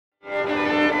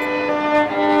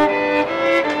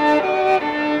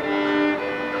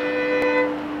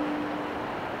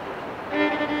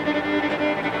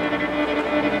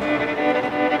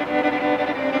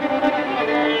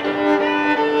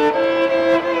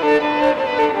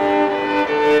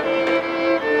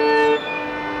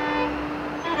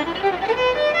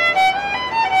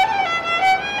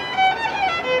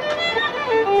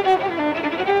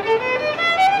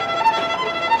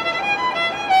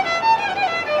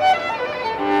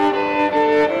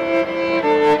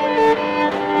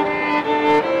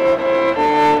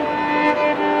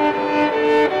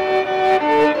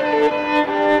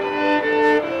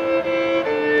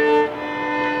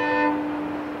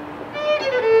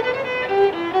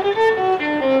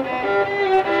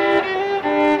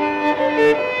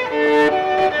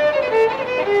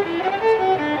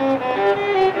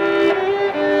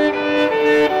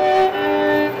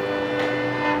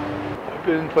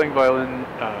violin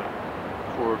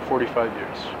for 45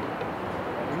 years.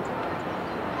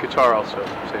 Guitar also,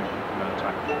 same amount of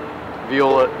time.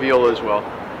 Viola as well.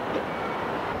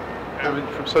 I'm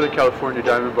from Southern California,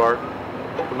 Diamond Bar,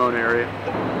 Pomona area.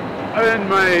 In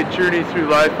my journey through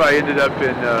life, I ended up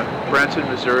in Branson,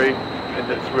 Missouri,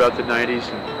 throughout the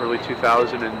 90s and early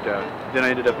 2000, and then I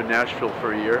ended up in Nashville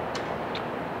for a year.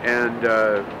 And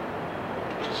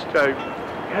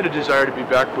I had a desire to be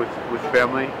back with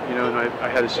family, you know, and I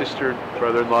had a sister,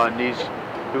 brother-in-law, and niece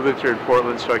who lived here in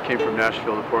Portland, so I came from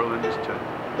Nashville to Portland just to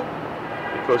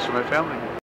be close to my family.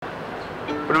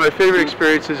 One of my favorite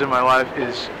experiences in my life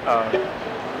is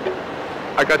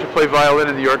I got to play violin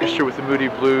in the orchestra with the Moody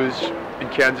Blues in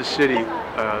Kansas City,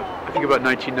 I think about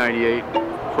 1998,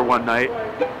 for one night.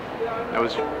 That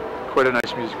was quite a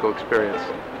nice musical experience.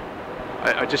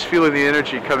 I just feeling the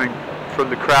energy coming from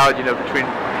the crowd, you know, between,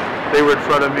 they were in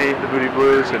front of me, the Moody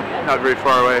Blues, and not very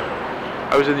far away.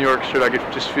 I was in the orchestra, and I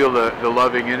could just feel the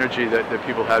loving energy that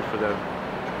people had for them.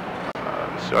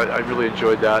 So I really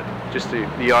enjoyed that, just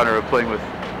the honor of playing with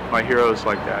my heroes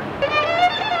like that.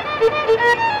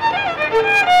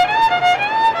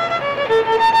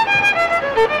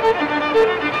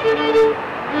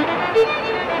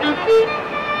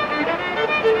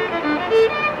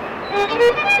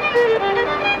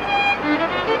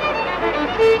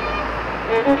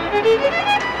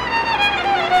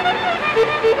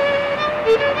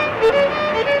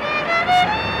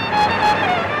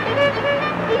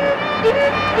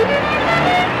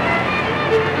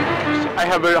 I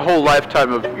have a whole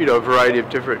lifetime of, you know, a variety of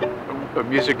different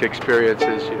music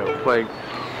experiences, you know,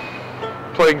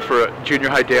 playing for junior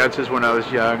high dances when I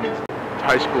was young,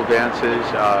 high school dances,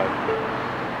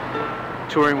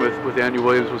 touring with Andy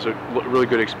Williams was a really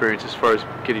good experience as far as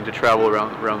getting to travel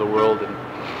around the world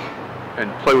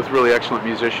and play with really excellent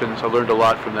musicians. I learned a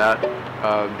lot from that.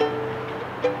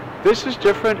 This is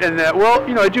different in that, well,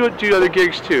 you know, I do other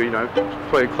gigs too. You know, I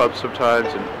play in clubs sometimes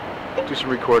and do some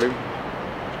recording.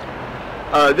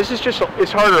 This is just,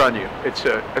 it's harder on you. It's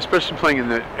especially playing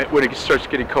when it starts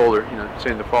getting colder, you know, say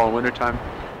in the fall and winter time.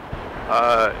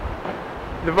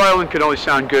 The violin can only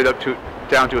sound good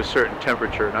down to a certain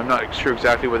temperature, and I'm not sure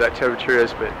exactly what that temperature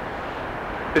is, but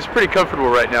it's pretty comfortable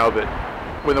right now. But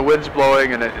when the wind's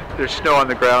blowing and there's snow on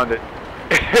the ground, it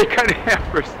kind of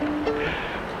hampers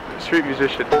the street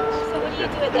musician. So what do you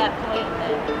do at that point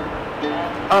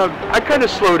then? I kind of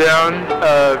slow down,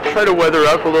 try to weather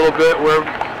up a little bit, wear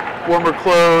warmer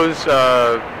clothes,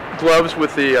 gloves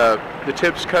with the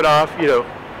tips cut off, you know,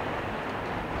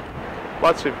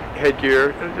 lots of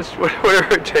headgear, just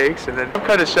whatever it takes. And then I'm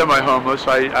kind of semi-homeless.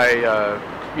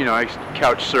 You know, I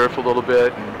couch surf a little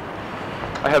bit, and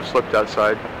I have slept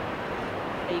outside.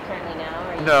 Are you currently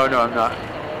now? Or No, I'm not.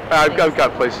 I've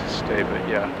got places to stay, but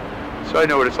yeah. So I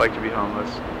know what it's like to be homeless.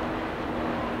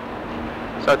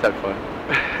 It's not that fun.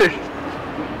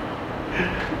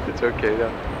 It's okay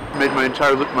though. I made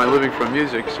my living from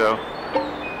music, so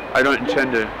I don't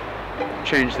intend to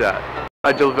change that.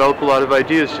 I develop a lot of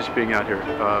ideas just being out here.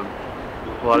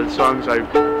 A lot of the songs I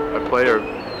play are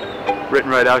written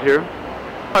right out here.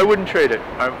 I wouldn't trade it.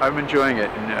 I'm enjoying it,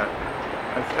 and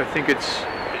I think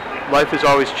life is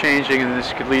always changing, and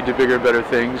this could lead to bigger, better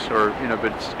things, or you know.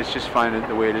 But it's just fine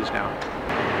the way it is now.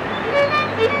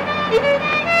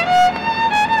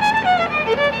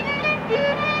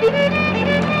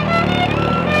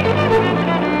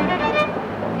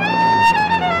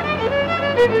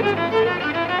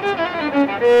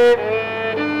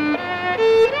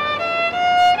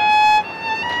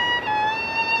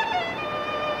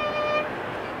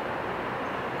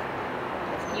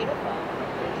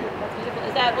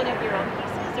 Is that one of your own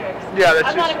pieces, or? Yeah, that's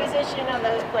I'm not a musician on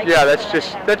the like. Yeah, that's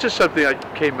just something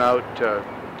that came out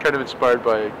kind of inspired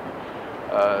by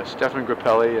Stefan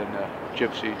Grappelli and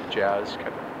gypsy jazz kind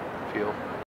of feel.